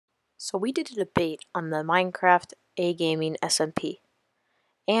So we did a debate on the Minecraft Agaming SMP,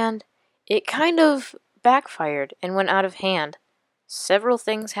 and it kind of backfired and went out of hand. Several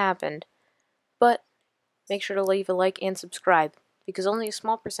things happened, but make sure to leave a like and subscribe, because only a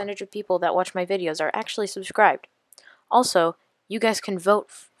small percentage of people that watch my videos are actually subscribed. Also, you guys can vote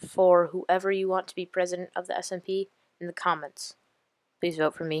for whoever you want to be president of the SMP in the comments. Please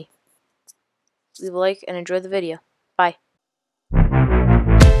vote for me. Leave a like and enjoy the video. Bye.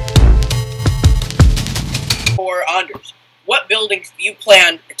 For Anders, what buildings do you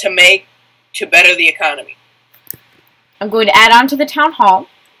plan to make to better the economy? I'm going to add on to the town hall.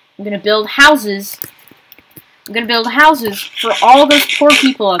 I'm going to build houses. I'm going to build houses for all those poor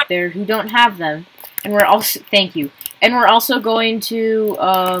people out there who don't have them. And we're also thank you. And we're also going to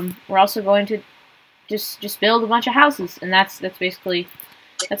just build a bunch of houses, and that's basically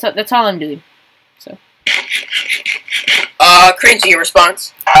that's all I'm doing. So. Cringy, your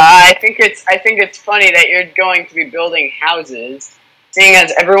response? I think it's funny that you're going to be building houses, seeing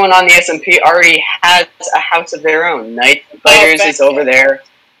as everyone on the SMP already has a house of their own. Night Fighters is over there.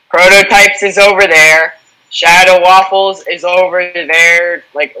 Prototypes is over there. Shadow Waffles is over there,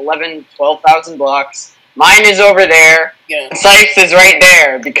 like 12,000 blocks. Mine is over there. Yeah. Sipes is right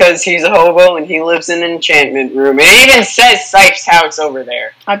there, because he's a hobo and he lives in an enchantment room. It even says Sipes' house over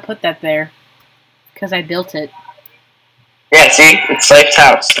there. I put that there, because I built it. Yeah, see? It's Sipes'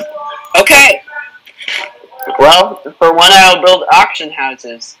 house. Okay. Well, for one, I'll build auction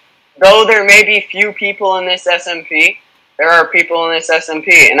houses. Though there may be few people in this SMP, there are people in this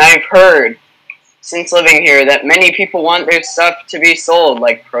SMP, and I've heard, since living here, that many people want their stuff to be sold,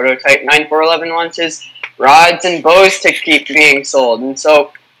 like Prototype 9411 wants his rods and bows to keep being sold. And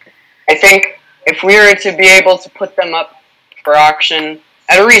so, I think if we were to be able to put them up for auction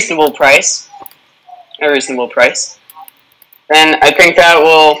at a reasonable price, then I think that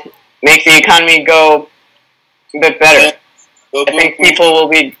will make the economy go a bit better. I think people will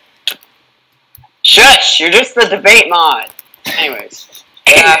be... Shush! You're just the debate mod! Anyways,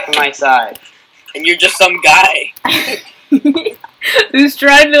 get off of my side. And you're just some guy. Who's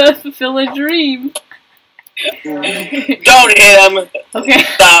trying to fulfill a dream. Don't hit him! Okay.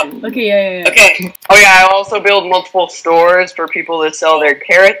 Stop. Okay, yeah. Okay. Oh yeah, I'll also build multiple stores for people to sell their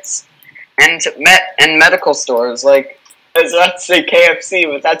carrots, and medical stores, like, I was about to say KFC,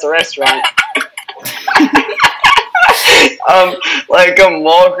 but that's a restaurant. Like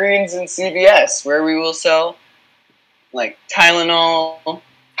Walgreens and CVS, where we will sell, like, Tylenol,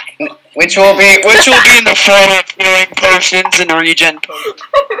 which will be in the form of healing potions and regen potions.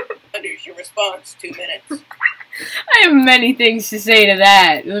 Anders, your response, 2 minutes. I have many things to say to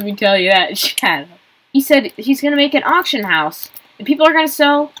that. Let me tell you that. Shut up. He said he's gonna make an auction house, and people are gonna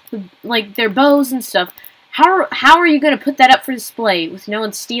sell, like, their bows and stuff. How are you gonna put that up for display with no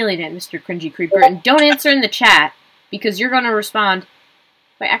one stealing it, Mr. Cringy Creeper? And don't answer in the chat, because you're gonna respond.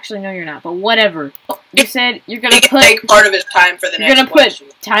 Wait, actually, no, you're not. But whatever. You said you're gonna put. Take part of his time for the next You're gonna question.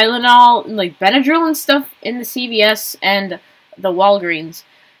 put Tylenol, like Benadryl and stuff, in the CVS and the Walgreens.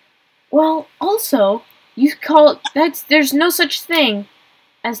 Well, also, you call it there's no such thing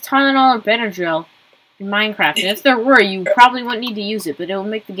as Tylenol or Benadryl in Minecraft. And if there were, you probably wouldn't need to use it, but it will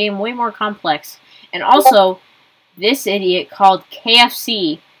make the game way more complex. And also, this idiot called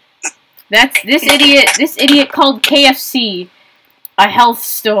KFC. This idiot called KFC a health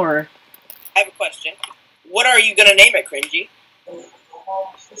store. I have a question. What are you gonna name it, Cringy?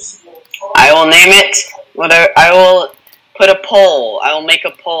 I will name it. I will put a poll. I will make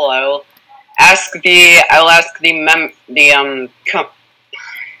a poll. I will ask the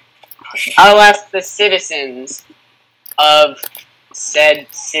citizens of said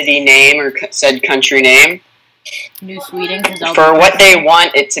city name or said country name New Sweden, for what they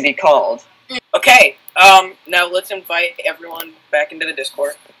want it to be called. Okay. Now let's invite everyone back into the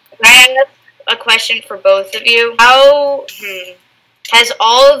Discord. I have a question for both of you. How have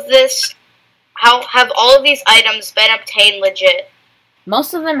all of these items been obtained legit?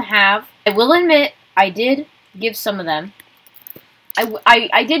 Most of them have. I will admit, I did give some of them.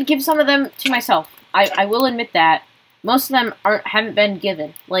 I did give some of them to myself. I will admit that. Most of them haven't been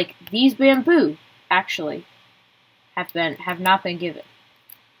given. Like these bamboo, actually, have not been given.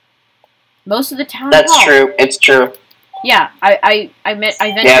 Most of the town That's hall. true. It's true. Yeah, I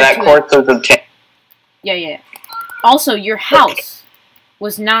ventured Yeah, that quartz was obtained. Yeah. Also, your house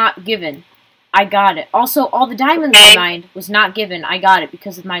was not given. I got it. Also, all the diamonds I mined was not given. I got it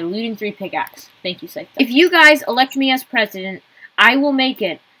because of my looting 3 pickaxe. Thank you, Scythe. If you guys elect me as president, I will make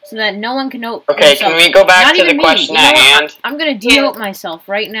it so that no one can know. Okay, can we go back to the question at hand? I'm gonna demote myself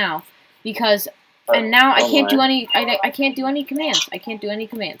right now because And now I can't my. do any. I can't do any commands. I can't do any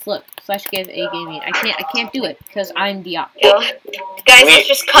commands. Look, /give Agaming. I can't do it because I'm the op. Guys, let's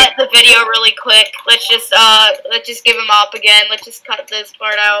just cut the video really quick. Let's just give him up again. Let's just cut this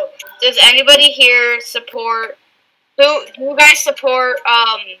part out. Does anybody here support? Who you guys support?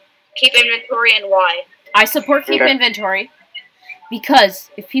 Keep inventory and why? I support keep inventory because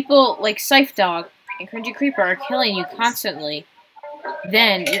if people like Scythe Dog and Cringy Creeper are killing you constantly,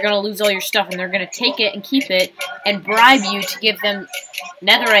 then you're gonna lose all your stuff, and they're gonna take it and keep it and bribe you to give them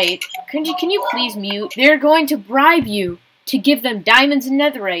netherite. Cringy, can you please mute? They're going to bribe you to give them diamonds and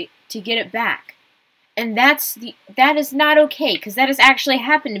netherite to get it back, and that is not okay because that has actually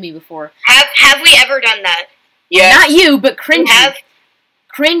happened to me before. Have we ever done that? Yes. Not you, but Cringy. Have?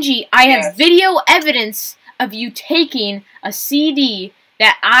 Cringy, I have Yes. video evidence of you taking a CD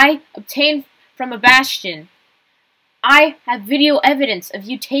that I obtained from a bastion. I have video evidence of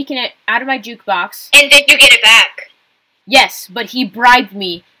you taking it out of my jukebox. And did you get it back? Yes, but he bribed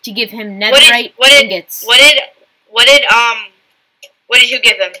me to give him netherite ingots. What did you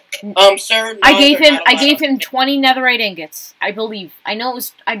give him? Sir. I gave him 20 netherite ingots, I believe. I know it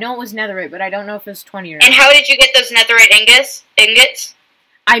was netherite, but I don't know if it was 20 or not. And how did you get those netherite ingots?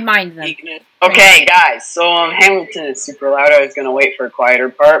 I mined them. Okay, guys, so Hamilton is super loud. I was gonna wait for a quieter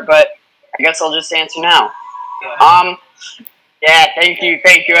part, but I guess I'll just answer now. Yeah, thank you.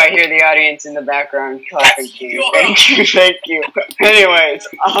 I hear the audience in the background clapping to you. Thank you. Anyways,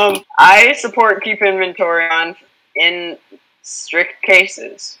 I support keep inventory on in strict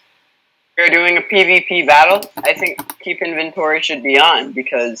cases. If you're doing a PvP battle, I think keep inventory should be on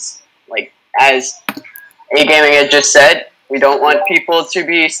because, like, as Agaming had just said, we don't want people to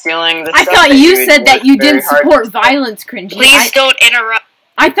be stealing the stuff. I thought you said that you didn't support violence, Cringy. Please don't interrupt.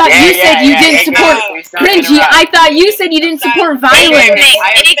 I thought you said you didn't support Cringy. I thought you said you didn't support violence.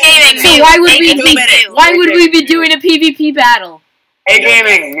 So why would we be doing a PvP battle?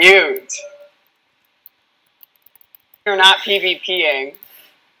 Agaming, mute. If you're not PvPing,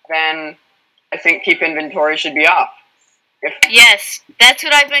 then I think keep inventory should be off. Yes, that's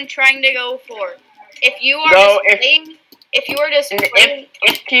what I've been trying to go for. If you are if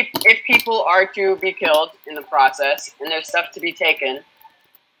people are to be killed in the process and there's stuff to be taken,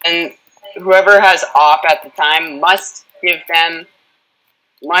 then whoever has op at the time must give them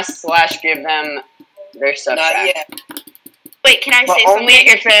their stuff Not back. yet. Wait, can I But say only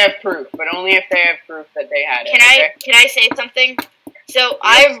something? if they have proof. But only if they have proof that they had it. Can I say something? So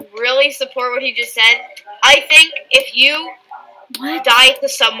I really support what he just said. I think if you die to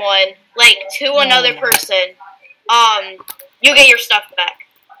someone, like to another person, you get your stuff back.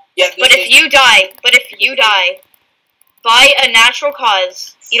 Yeah, But if you die by a natural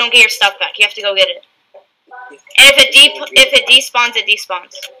cause, you don't get your stuff back. You have to go get it. And if it despawns, it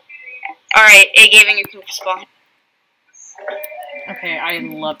despawns. All right, Agaming, you can respond. Okay, I'd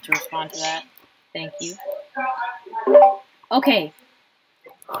love to respond to that. Thank you. Okay.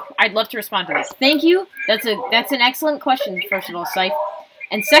 I'd love to respond to this. Thank you. That's an excellent question, first of all, Scythe.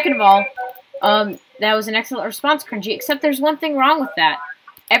 And second of all, that was an excellent response, Cringy, except there's one thing wrong with that.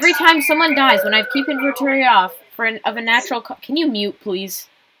 Every time someone dies, when I keep inventory off of a natural can you mute, please?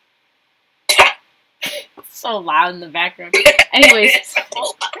 It's so loud in the background. Anyways.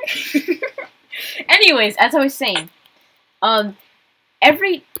 Anyways, as I was saying,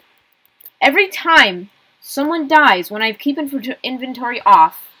 every time someone dies, when I keep inventory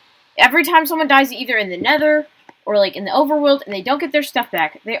off, every time someone dies either in the nether or like in the overworld and they don't get their stuff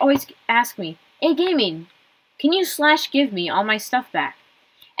back, they always ask me, "Hey, Gaming, can you /give me all my stuff back?"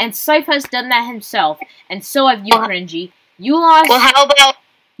 And Scythe has done that himself, and so have you, Cringy. You lost. Well, how about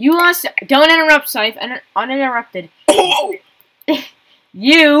You lost. Don't interrupt, Scythe. Uninterrupted. Oh!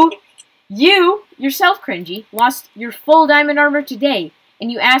 You yourself, Cringy, lost your full diamond armor today,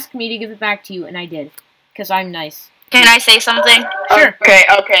 and you asked me to give it back to you, and I did, because I'm nice. Can I say something? Sure.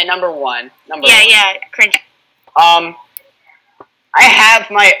 Okay, number one. Yeah, cringe. I have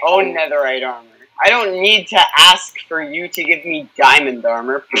my own netherite armor. I don't need to ask for you to give me diamond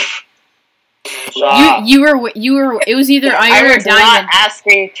armor. You were. It was either iron or I was not diamond.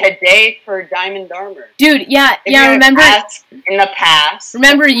 asking today for diamond armor. Dude, yeah. If you Remember? asked in the past.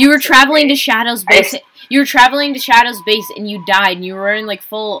 Remember, you were traveling to Shadow's base. You were traveling to Shadow's base, and you died. And you were in like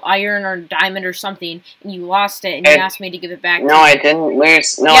full iron or diamond or something, and you lost it. And you asked me to give it back. No, I didn't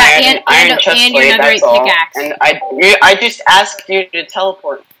lose. No, Yeah, I had an iron chest and your plate. netherite That's all. pickaxe. And I just asked you to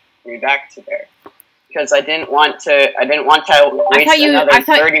teleport me back to there. Because I didn't want to waste another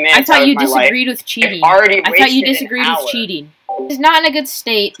 30 minutes I thought out you of my disagreed life. with cheating. I've already I thought you wasted an disagreed with hour. cheating. It's not in a good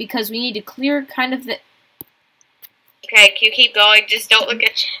state because we need to clear kind of the. Okay, you keep going. Just don't look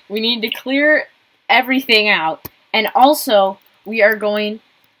at. We need to clear everything out. And also, we are going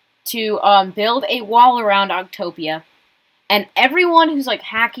to build a wall around Octopia. And everyone who's like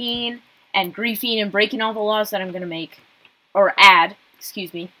hacking and griefing and breaking all the laws that I'm going to make, or add,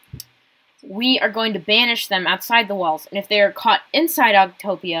 excuse me, we are going to banish them outside the walls. And if they are caught inside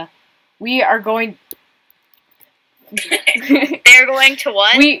Octopia, we are going... They're going to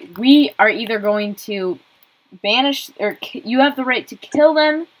what? We are either going to banish, or you have the right to kill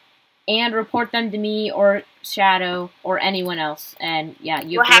them and report them to me or Shadow or anyone else. And yeah,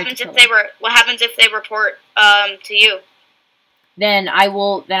 you. What happens if they What happens if they report to you? Then I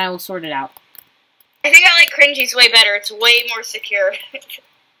will sort it out. I think I like Cringy's way better. It's way more secure.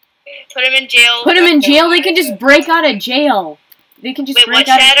 Put him in jail. Put him in jail. They can just break out of jail. They can just Wait, break what,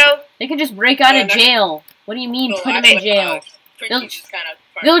 out. Shadow? They can just break out of jail. What do you mean? Put them in jail. Cringy's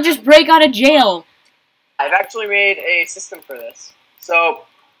They'll just break out of jail. I've actually made a system for this. So,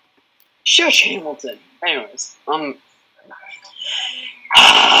 shush, Hamilton. Anyways,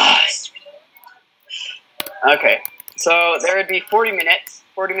 okay. So there would be 40 minutes.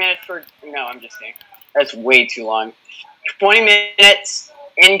 40 minutes for... No, I'm just kidding. That's way too long. 20 minutes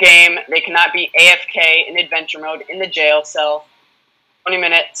in-game. They cannot be AFK in adventure mode in the jail cell. 20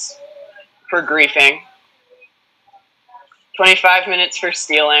 minutes for griefing. 25 minutes for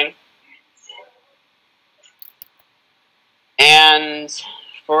stealing. And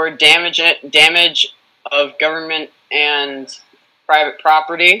for damage of government and private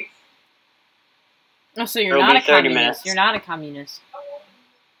property. Oh, so you're not a communist. Minutes. You're not a communist.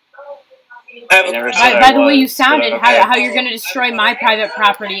 By the way you sounded, how you're going to destroy my private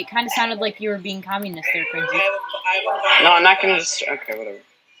property, it kind of sounded like you were being communist there, Cringy. No, I'm not going to destroy... Okay, whatever.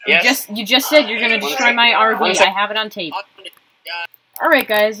 Yes? You just said you're going to destroy my RV. I have it on tape. Alright,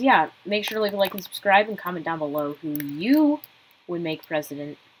 guys, yeah. Make sure to leave a like and subscribe and comment down below who you would make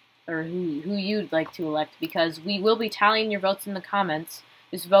president, or who you'd like to elect, because we will be tallying your votes in the comments.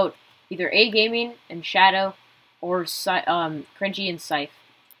 Just vote either Agaming and Shadow, or Cringy and Scythe.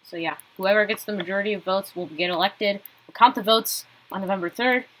 So yeah, whoever gets the majority of votes will get elected. We'll count the votes on November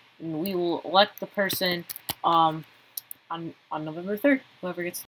 3rd, and we will elect the person on November 3rd. Whoever gets